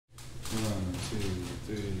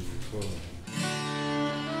3, 4.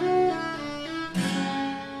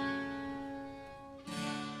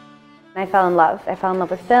 I fell in love. I fell in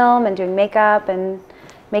love with film and doing makeup and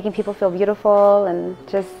making people feel beautiful and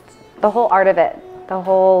just the whole art of it, the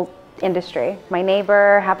whole industry. My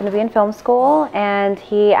neighbor happened to be in film school and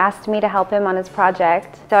he asked me to help him on his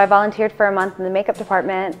project. So I volunteered for a month in the makeup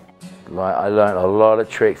department. I learned a lot of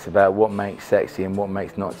tricks about what makes sexy and what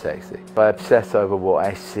makes not sexy. I obsess over what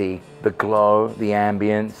I see, the glow, the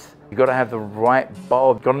ambience. You've got to have the right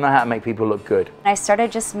bulb. You've got to know how to make people look good. I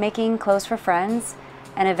started just making clothes for friends,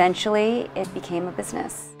 and eventually it became a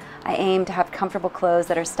business. I aim to have comfortable clothes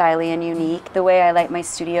that are stylish and unique. The way I light my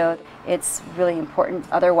studio, it's really important.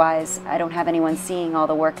 Otherwise, I don't have anyone seeing all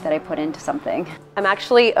the work that I put into something. I'm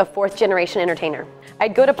actually a 4th generation entertainer.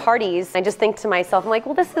 I'd go to parties, I just think to myself, I'm like,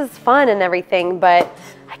 well, this is fun and everything, but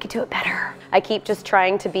I could do it better. I keep just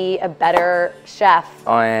trying to be a better chef.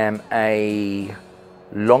 I am a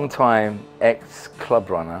long-time ex-club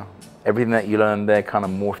runner. Everything that you learn there kind of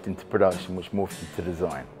morphed into production, which morphed into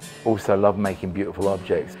design. Also love making beautiful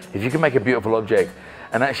objects. If you can make a beautiful object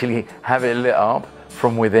and actually have it lit up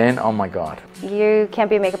from within, oh my God. You can't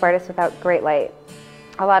be a makeup artist without great light.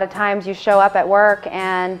 A lot of times you show up at work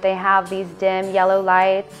and they have these dim yellow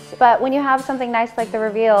lights, but when you have something nice like the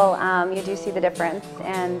reveal, you do see the difference,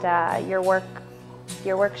 and your work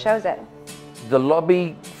shows it. The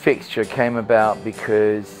lobby fixture came about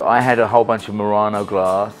because I had a whole bunch of Murano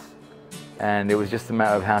glass, and it was just a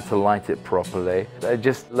matter of how to light it properly. It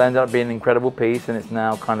just ended up being an incredible piece, and it's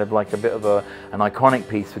now kind of like a bit of an iconic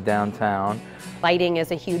piece for downtown. Lighting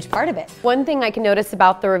is a huge part of it. One thing I can notice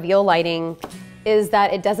about the reveal lighting is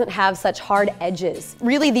that it doesn't have such hard edges.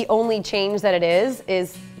 Really the only change that it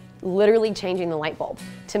is literally changing the light bulb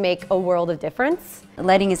to make a world of difference.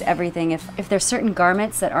 Lighting is everything. If there's certain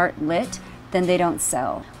garments that aren't lit, then they don't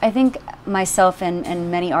sell. I think myself and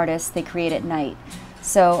many artists, they create at night.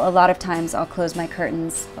 So a lot of times I'll close my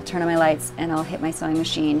curtains, I'll turn on my lights, and I'll hit my sewing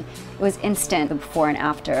machine. It was instant. The before and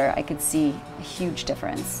after, I could see a huge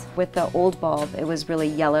difference. With the old bulb, it was really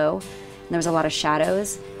yellow, and there was a lot of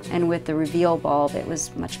shadows. And with the reveal bulb, it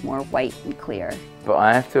was much more white and clear. But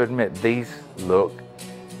I have to admit, these look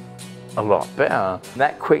a lot better.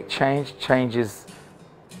 That quick change changes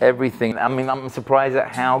everything. I mean, I'm surprised at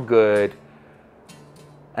how good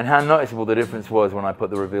and how noticeable the difference was when I put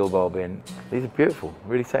the reveal bulb in. These are beautiful,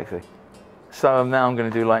 really sexy. So now I'm going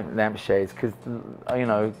to do like lampshades because, you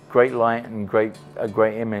know, great light and a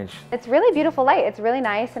great image. It's really beautiful light. It's really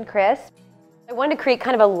nice and crisp. I wanted to create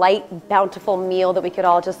kind of a light, bountiful meal that we could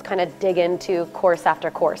all just kind of dig into course after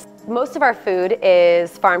course. Most of our food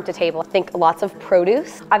is farm to table. Think lots of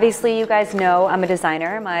produce. Obviously, you guys know I'm a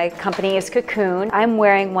designer. My company is Cocoon. I'm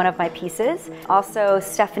wearing one of my pieces. Also,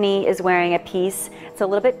 Stephanie is wearing a piece. It's a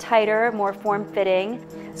little bit tighter, more form-fitting.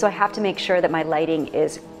 So I have to make sure that my lighting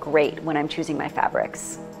is great when I'm choosing my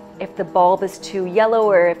fabrics. If the bulb is too yellow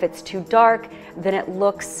or if it's too dark, then it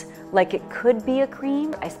looks like it could be a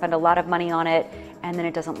cream. I spend a lot of money on it, and then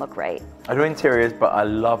it doesn't look right. I do interiors, but I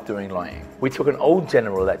love doing lighting. We took an old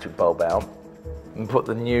General Electric bulb out and put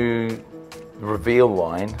the new reveal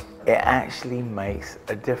line. It actually makes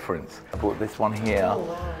a difference. I bought this one here. Oh,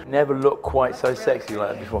 wow. Never looked quite so sexy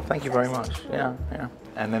like that before. Thank you very much. Yeah.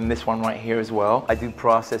 And then this one right here as well. I do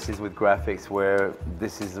processes with graphics where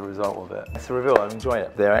this is the result of it. It's a reveal, I enjoy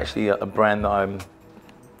it. They're actually a brand that I'm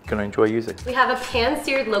gonna enjoy using. We have a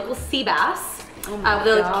pan-seared local sea bass with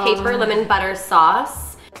a caper lemon butter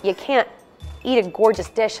sauce. You can't eat a gorgeous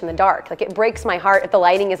dish in the dark. Like, it breaks my heart if the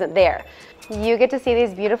lighting isn't there. You get to see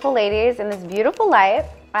these beautiful ladies in this beautiful light.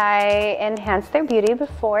 I enhance their beauty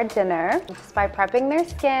before dinner just by prepping their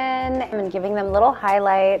skin and giving them little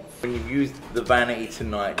highlights. When you've used the vanity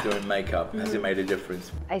tonight doing makeup, has it made a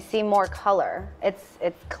difference? I see more color. It's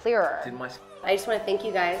clearer. I just want to thank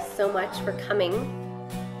you guys so much for coming.